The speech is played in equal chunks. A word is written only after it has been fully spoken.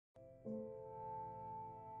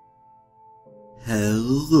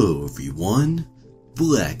Hello everyone,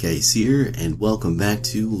 BlackIce here, and welcome back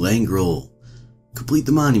to Laingral. Complete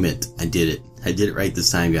the monument. I did it. I did it right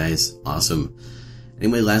this time, guys. Awesome.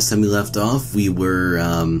 Anyway, last time we left off, we were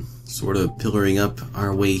sort of pillaring up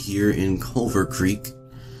our way here in Culver Creek.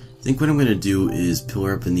 I think what I'm going to do is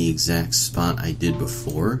pillar up in the exact spot I did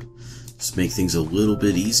before. Just make things a little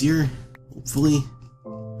bit easier, hopefully.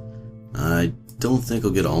 I don't think I'll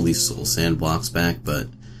get all these soul sand blocks back, but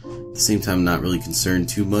at the same time, I'm not really concerned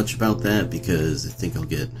too much about that because I think I'll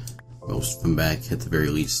get most of them back at the very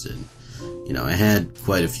least. And, you know, I had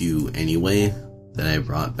quite a few anyway that I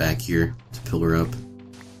brought back here to pillar up.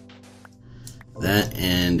 That,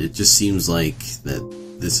 and it just seems like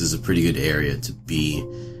that this is a pretty good area to be.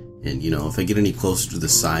 And, you know, if I get any closer to the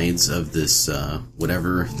sides of this,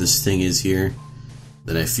 whatever this thing is here,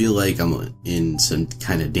 then I feel like I'm in some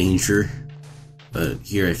kind of danger. But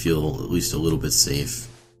here I feel at least a little bit safe.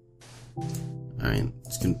 Alright,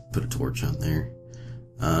 just gonna put a torch on there.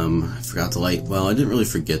 I forgot to light, well, I didn't really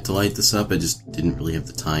forget to light this up, I just didn't really have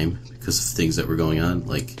the time because of things that were going on,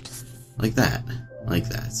 like that.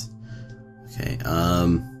 Okay,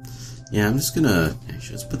 yeah, I'm just gonna,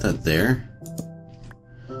 actually, let's put that there.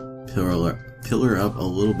 Pillar up a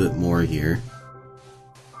little bit more here.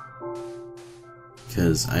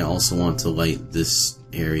 Because I also want to light this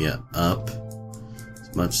area up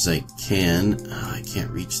as much as I can. I can't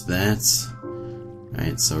reach that.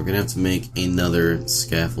 Alright, so we're gonna have to make another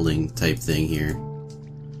scaffolding type thing here.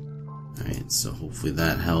 Alright, so hopefully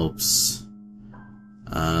that helps.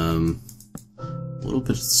 A little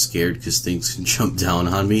bit scared because things can jump down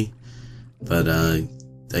on me. But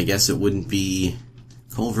I guess it wouldn't be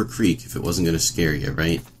Culver Creek if it wasn't gonna scare you,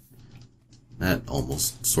 right? That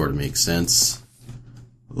almost sort of makes sense.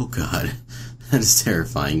 Oh god, that is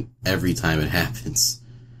terrifying every time it happens.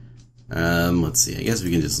 Let's see, I guess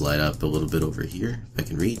we can just light up a little bit over here, if I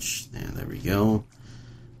can reach. And there we go.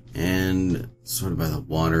 And sort of by the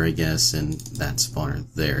water, I guess, and that spawner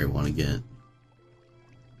there I want to get.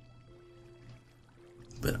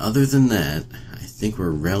 But other than that, I think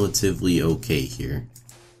we're relatively okay here.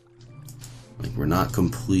 Like, we're not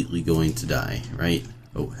completely going to die, right?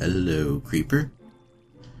 Oh, hello, creeper.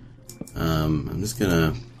 I'm just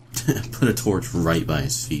gonna put a torch right by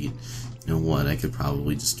his feet. You know what, I could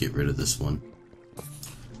probably just get rid of this one.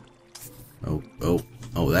 Oh,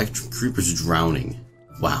 that creeper's drowning.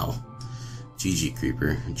 Wow. GG,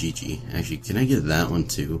 creeper. GG. Actually, can I get that one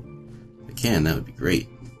too? If I can, that would be great.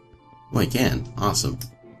 Oh, I can. Awesome.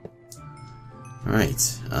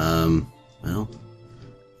 Alright, well,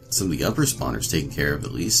 some of the upper spawners taken care of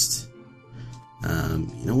at least.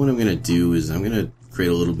 You know what I'm gonna do is I'm gonna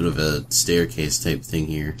create a little bit of a staircase type thing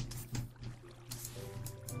here.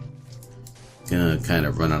 Gonna kind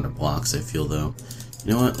of run out of blocks, I feel, though.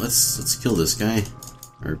 You know what? Let's kill this guy.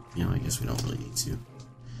 Or, you know, I guess we don't really need to.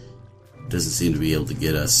 Doesn't seem to be able to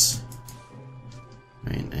get us.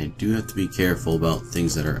 Right, I do have to be careful about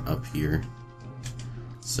things that are up here.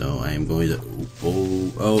 So I am going to...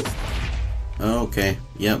 Okay.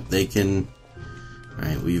 Yep, they can...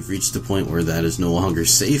 Alright, we've reached the point where that is no longer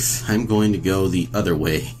safe. I'm going to go the other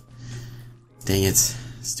way. Dang it.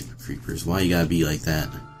 Stupid creepers. Why you gotta be like that?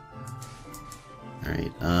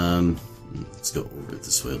 Alright, let's go over it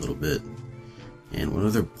this way a little bit. And what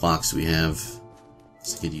other blocks do we have?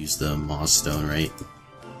 So I could use the moss stone, right?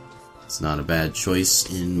 It's not a bad choice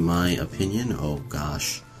in my opinion. Oh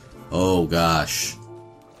gosh. Oh gosh.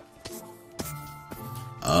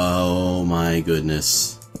 Oh my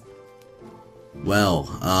goodness. Well,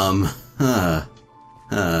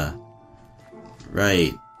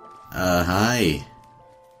 right. Hi.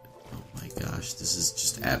 Oh my gosh, this is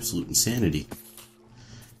just absolute insanity.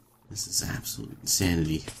 This is absolute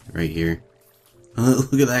insanity right here.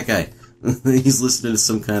 Look at that guy. He's listening to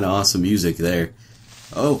some kind of awesome music there.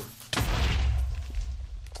 Oh.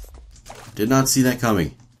 Did not see that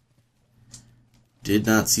coming. Did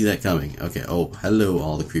not see that coming. Okay, oh, hello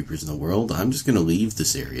all the creepers in the world. I'm just gonna leave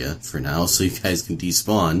this area for now so you guys can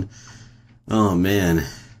despawn. Oh man.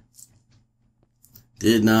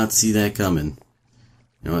 Did not see that coming.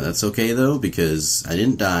 You know what, that's okay though, because I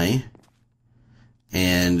didn't die.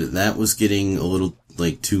 And that was getting a little,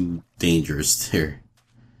 like, too dangerous there.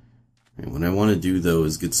 And what I want to do, though,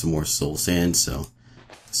 is get some more soul sand, so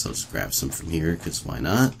I'll just grab some from here, because why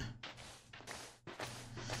not?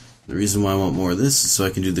 The reason why I want more of this is so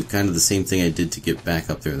I can do the kind of the same thing I did to get back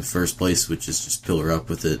up there in the first place, which is just pillar up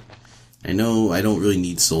with it. I know I don't really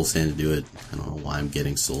need soul sand to do it. I don't know why I'm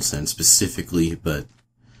getting soul sand specifically, but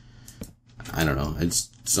I don't know.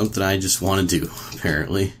 It's something I just want to do,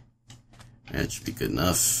 apparently. That should be good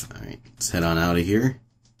enough. Alright, let's head on out of here.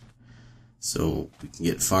 so we can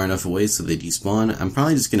get far enough away so they despawn. I'm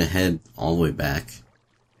probably just gonna head all the way back.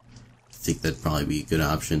 I think that'd probably be a good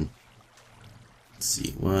option. Let's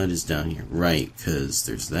see, what is down here? Right, because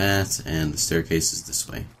there's that, and the staircase is this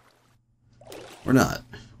way. Or not.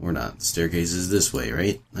 Or not. The staircase is this way,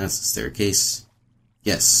 right? That's the staircase.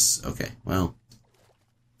 Yes. Okay, well,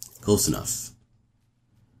 close enough.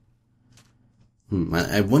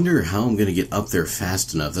 I wonder how I'm going to get up there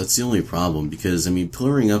fast enough. That's the only problem, because, I mean,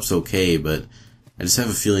 pillaring up's okay, but I just have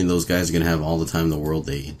a feeling those guys are going to have all the time in the world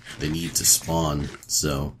they need to spawn,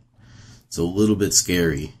 so it's a little bit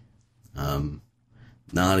scary.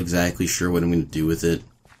 Not exactly sure what I'm going to do with it.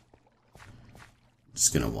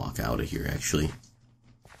 Just going to walk out of here, actually.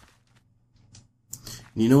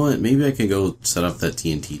 You know what? Maybe I can go set up that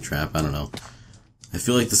TNT trap. I don't know. I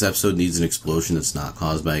feel like this episode needs an explosion that's not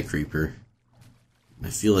caused by a creeper. I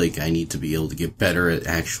feel like I need to be able to get better at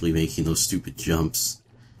actually making those stupid jumps.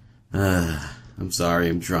 I'm sorry,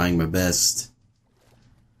 I'm trying my best.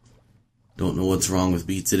 Don't know what's wrong with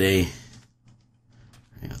me today.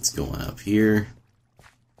 Alright, let's go on up here.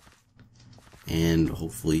 And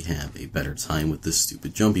hopefully have a better time with this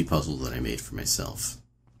stupid jumpy puzzle that I made for myself.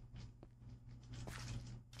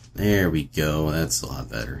 There we go, that's a lot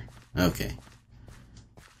better. Okay.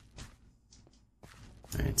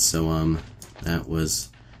 Alright, so, that was...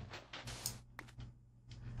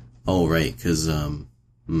 Oh, right, because, I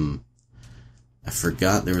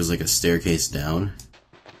forgot there was, like, a staircase down.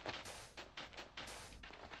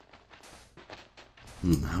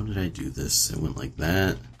 How did I do this? It went like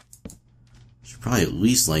that. Should probably at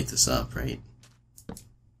least light this up, right?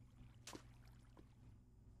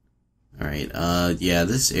 Alright, yeah,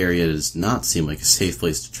 this area does not seem like a safe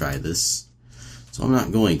place to try this. So I'm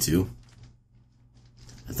not going to.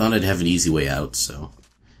 I thought I'd have an easy way out, so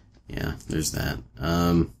yeah, there's that.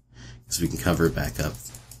 So we can cover it back up.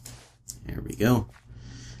 There we go.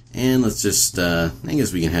 And let's just, I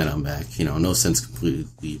guess we can head on back. You know, no sense completely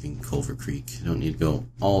leaving Culver Creek. You don't need to go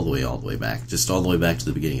all the way back. Just all the way back to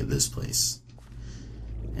the beginning of this place.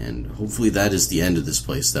 And hopefully that is the end of this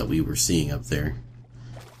place that we were seeing up there.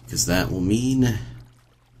 Because that will mean,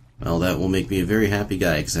 well, that will make me a very happy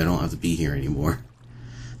guy, because I don't have to be here anymore.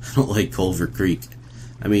 I don't like Culver Creek.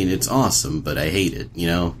 I mean, it's awesome, but I hate it, you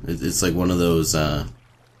know? It's like one of those,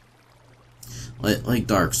 like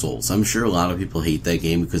Dark Souls. I'm sure a lot of people hate that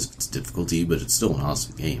game because of its difficulty, but it's still an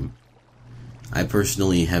awesome game. I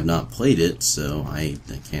personally have not played it, so I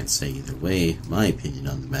can't say either way my opinion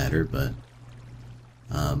on the matter, but,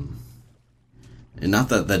 and not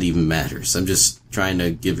that that even matters. I'm just trying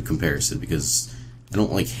to give a comparison, because I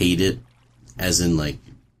don't, like, hate it, as in, like,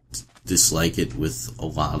 dislike it with a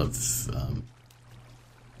lot of,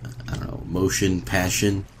 I don't know, emotion,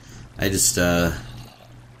 passion. I just don't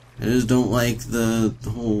like the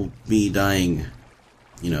whole me dying,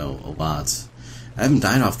 you know, a lot. I haven't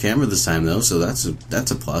died off camera this time, though, so that's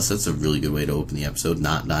a plus. That's a really good way to open the episode,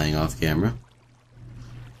 not dying off camera.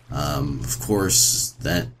 Of course,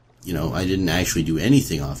 that, you know, I didn't actually do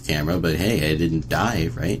anything off camera, but hey, I didn't die,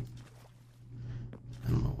 right? I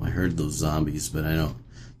don't know, I heard those zombies, but I don't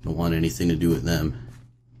want anything to do with them.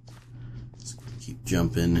 Just keep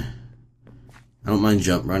jumping. I don't mind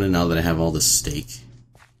running now that I have all this steak.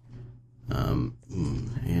 I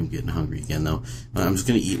am getting hungry again, though. I'm just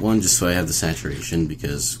going to eat one just so I have the saturation,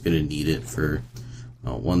 because I'm going to need it for,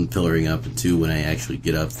 one, pillaring up, and two, when I actually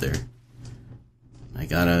get up there. I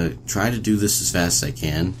gotta try to do this as fast as I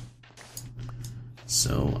can.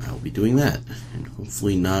 So I'll be doing that, and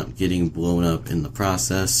hopefully not getting blown up in the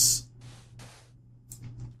process.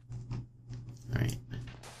 Alright.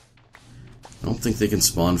 I don't think they can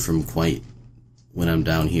spawn from quite when I'm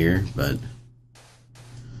down here, but,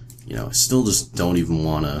 you know, I still just don't even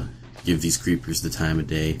want to give these creepers the time of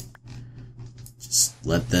day. Just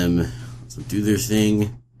let them do their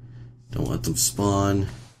thing. Don't let them spawn.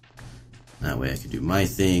 That way I can do my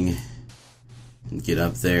thing and get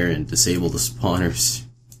up there and disable the spawners.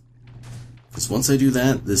 Because once I do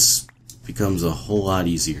that, this becomes a whole lot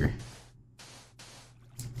easier.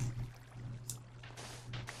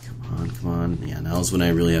 Come on, come on. Yeah, now's when I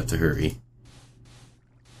really have to hurry.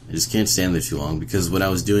 I just can't stand there too long, because what I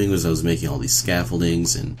was doing was I was making all these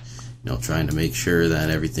scaffoldings and, you know, trying to make sure that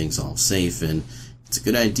everything's all safe, and it's a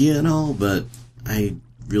good idea and all, but I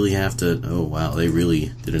really have to... Oh wow, they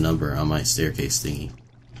really did a number on my staircase thingy.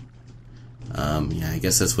 Yeah, I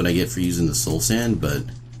guess that's what I get for using the soul sand, but...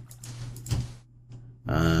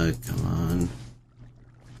 come on.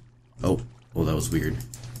 Oh, that was weird.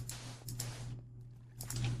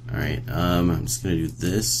 Alright, I'm just gonna do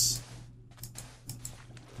this.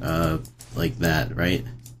 Like that, right?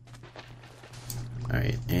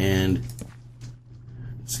 Alright, and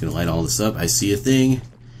Just gonna light all this up. I see a thing.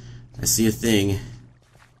 I see a thing.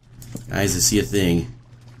 Guys, I see a thing.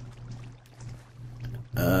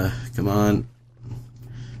 Come on.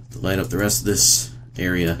 To light up the rest of this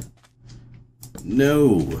area.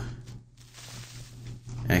 No.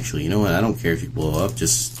 Actually, you know what? I don't care if you blow up.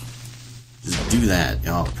 Just do that.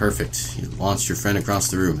 Oh, perfect. You launched your friend across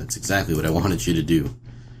the room. That's exactly what I wanted you to do.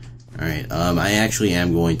 Alright, I actually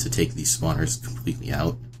am going to take these spawners completely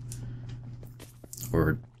out.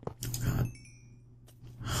 Or, oh god.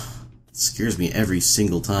 It scares me every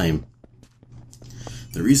single time.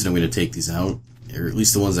 The reason I'm going to take these out, or at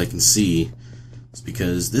least the ones I can see, is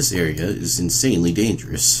because this area is insanely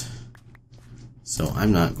dangerous. So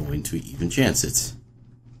I'm not going to even chance it.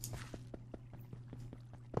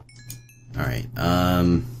 Alright,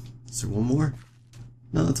 is there one more?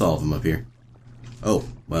 No, that's all of them up here. Oh,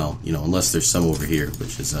 well, you know, unless there's some over here,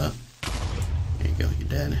 which is, there you go, you're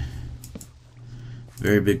dead.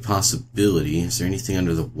 Very big possibility. Is there anything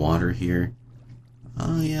under the water here?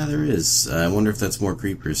 Oh, yeah, there is. I wonder if that's more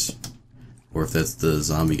creepers. Or if that's the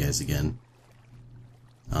zombie guys again.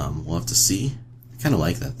 We'll have to see. I kind of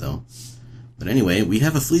like that, though. But anyway, we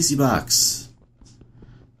have a fleecy box.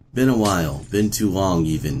 Been a while. Been too long,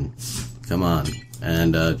 even. Come on.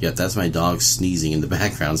 And, yeah, that's my dog sneezing in the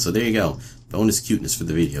background, so there you go. Bonus cuteness for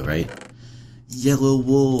the video, right? Yellow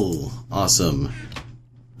wool. Awesome.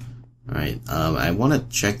 Alright, I want to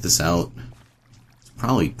check this out. It's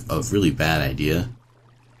probably a really bad idea.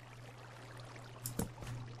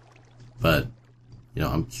 But, you know,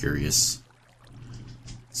 I'm curious.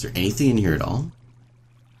 Is there anything in here at all?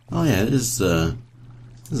 Oh yeah, it is the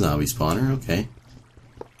zombie spawner, okay.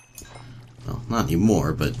 Well, not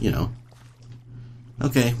anymore, but, you know.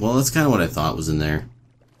 Okay, well, that's kind of what I thought was in there.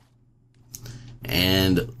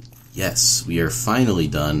 And, yes, we are finally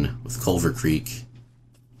done with Culver Creek.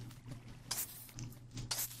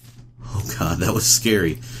 Oh god, that was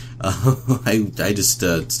scary. I just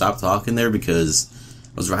stopped talking there because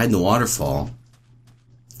I was riding the waterfall,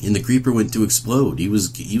 and the creeper went to explode. He was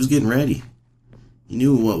getting ready. He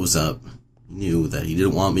knew what was up. He knew that he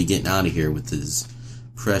didn't want me getting out of here with his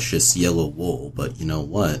precious yellow wool. But you know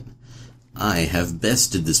what? I have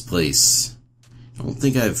bested this place. I don't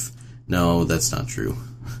think I've... No, that's not true.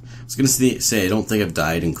 I was gonna say I don't think I've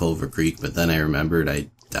died in Culver Creek, but then I remembered I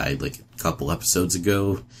died like a couple episodes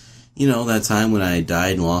ago. You know, that time when I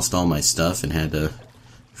died and lost all my stuff and had to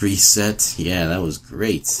reset. Yeah, that was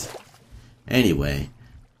great. Anyway,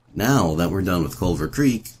 now that we're done with Culver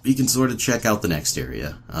Creek, we can sort of check out the next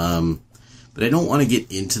area. But I don't want to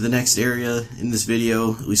get into the next area in this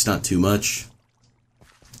video, at least not too much.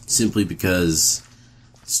 Simply because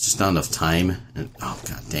it's just not enough time. And, oh,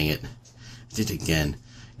 god dang it. I did it again.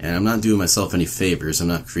 And I'm not doing myself any favors. I'm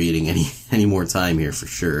not creating any more time here for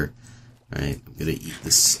sure. Alright, I'm gonna eat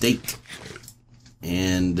the steak.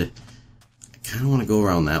 And I kind of want to go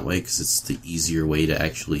around that way because it's the easier way to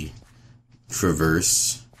actually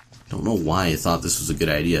traverse. Don't know why I thought this was a good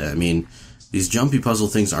idea. I mean, these jumpy puzzle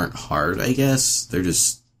things aren't hard, I guess. I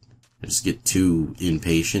just get too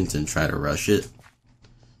impatient and try to rush it.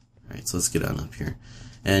 Alright, so let's get on up here.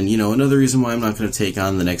 And, you know, another reason why I'm not going to take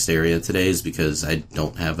on the next area today is because I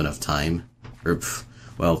don't have enough time. Or,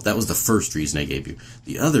 well, that was the first reason I gave you.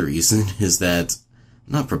 The other reason is that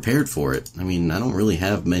I'm not prepared for it. I mean, I don't really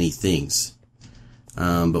have many things.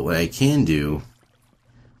 But what I can do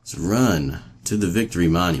is run to the Victory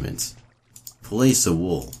Monument, place a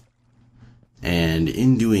wool, and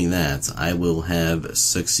in doing that, I will have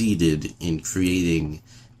succeeded in creating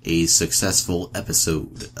a successful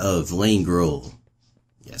episode of Laingral.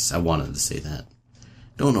 Yes, I wanted to say that.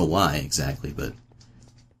 Don't know why exactly, but...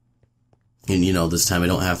 And, you know, this time I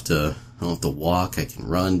don't have to walk, I can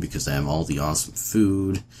run because I have all the awesome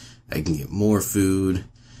food. I can get more food.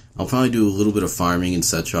 I'll probably do a little bit of farming and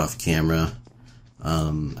such off camera.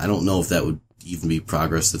 I don't know if that would even be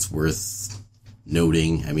progress that's worth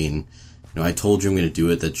noting. I mean, you know, I told you I'm going to do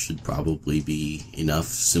it. That should probably be enough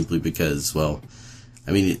simply because, well,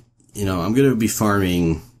 I mean, you know, I'm going to be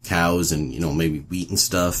farming cows and, you know, maybe wheat and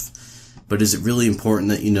stuff. But is it really important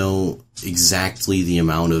that you know exactly the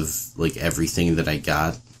amount of, like, everything that I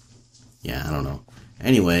got? Yeah, I don't know.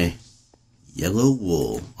 Anyway, yellow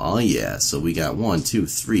wool. Oh, yeah. So we got 1, 2,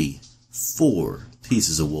 3, 4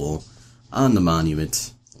 pieces of wool on the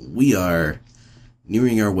monument. We are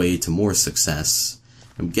nearing our way to more success.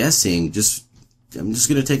 I'm guessing, I'm just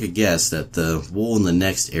going to take a guess that the wool in the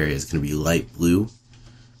next area is going to be light blue.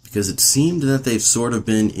 Because it seemed that they've sort of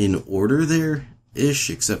been in order there-ish,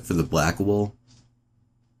 except for the black wool.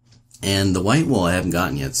 And the white wool I haven't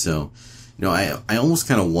gotten yet, so, you know, I almost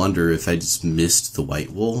kind of wonder if I just missed the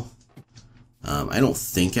white wool. I don't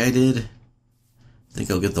think I did. I think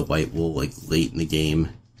I'll get the white wool like late in the game.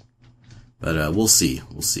 But we'll see.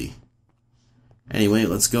 We'll see. Anyway,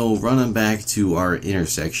 let's go run on back to our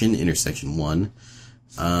intersection. Intersection 1.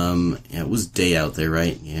 Yeah, it was day out there,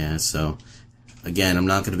 right? Yeah, so... Again, I'm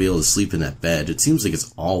not going to be able to sleep in that bed. It seems like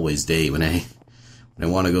it's always day when I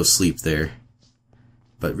want to go sleep there.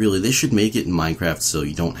 But really, they should make it in Minecraft so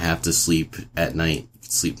you don't have to sleep at night. You can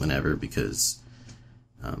sleep whenever because,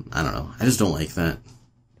 I don't know. I just don't like that.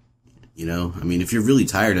 You know? I mean, if you're really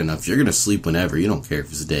tired enough, you're going to sleep whenever. You don't care if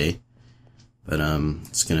it's a day. But,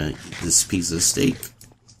 just going to eat this piece of steak.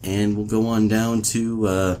 And we'll go on down to,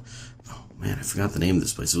 oh man, I forgot the name of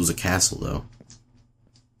this place. It was a castle, though.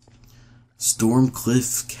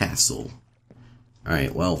 Stormcliff Castle.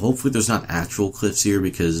 Alright, well, hopefully there's not actual cliffs here,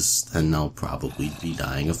 because then I'll probably be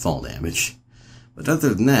dying of fall damage. But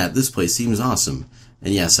other than that, this place seems awesome.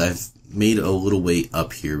 And yes, I've made a little way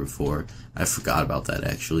up here before. I forgot about that,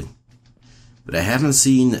 actually. But I haven't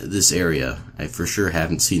seen this area. I for sure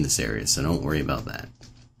haven't seen this area, so don't worry about that.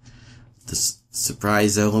 This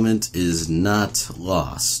surprise element is not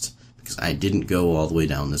lost, because I didn't go all the way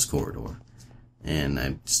down this corridor. And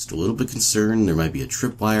I'm just a little bit concerned there might be a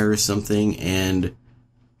tripwire or something, and,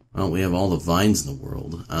 well, we have all the vines in the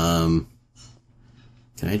world. Can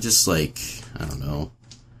I just, like, I don't know,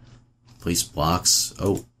 place blocks?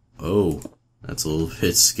 Oh, that's a little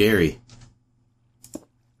bit scary.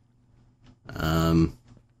 The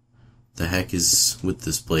heck is with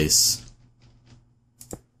this place?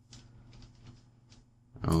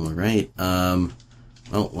 Alright, well,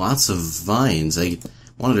 lots of vines. I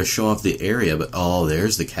wanted to show off the area, but oh,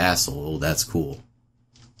 there's the castle. Oh, that's cool.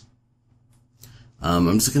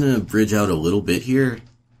 I'm just gonna bridge out a little bit here,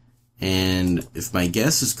 and if my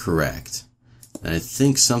guess is correct, then I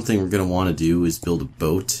think something we're gonna want to do is build a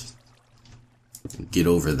boat and get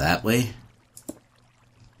over that way.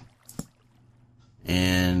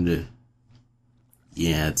 And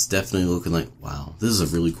yeah, it's definitely looking like, wow, this is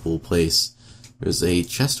a really cool place. There's a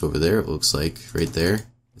chest over there, it looks like, right there,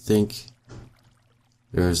 I think.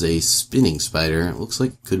 There's a spinning spider. It looks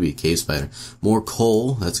like it could be a cave spider. More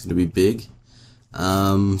coal. That's going to be big.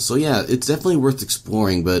 So yeah, it's definitely worth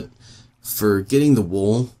exploring, but for getting the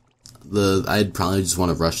wool, I'd probably just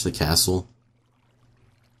want to rush the castle.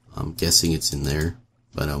 I'm guessing it's in there,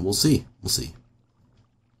 but we'll see. We'll see.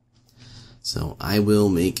 So I will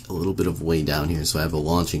make a little bit of way down here so I have a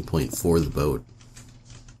launching point for the boat.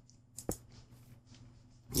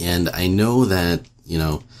 And I know that, you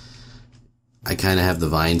know, I kind of have the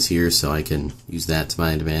vines here, so I can use that to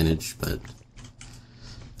my advantage, but,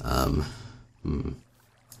 oh,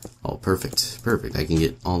 perfect, perfect. I can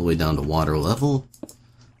get all the way down to water level.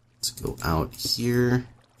 Let's go out here,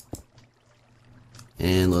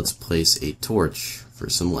 and let's place a torch for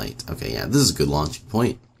some light. Okay, yeah, this is a good launching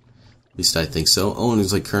point. At least I think so. Oh, and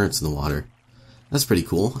there's like currents in the water. That's pretty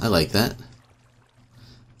cool. I like that.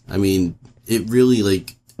 I mean, it really,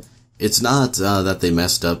 like, it's not that they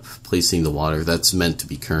messed up placing the water. That's meant to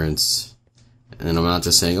be currents. And I'm not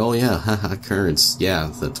just saying, oh yeah, haha, currents.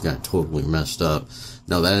 Yeah, that got totally messed up.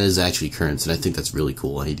 No, that is actually currents, and I think that's a really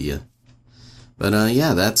cool idea. But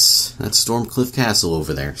yeah, that's Stormcliff Castle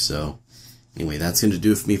over there. So anyway, that's going to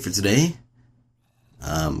do it for me for today.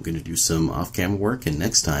 I'm going to do some off-camera work, and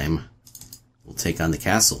next time we'll take on the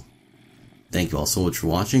castle. Thank you all so much for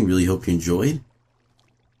watching. Really hope you enjoyed.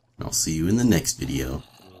 And I'll see you in the next video.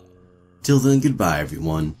 Till then, goodbye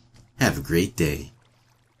everyone. Have a great day.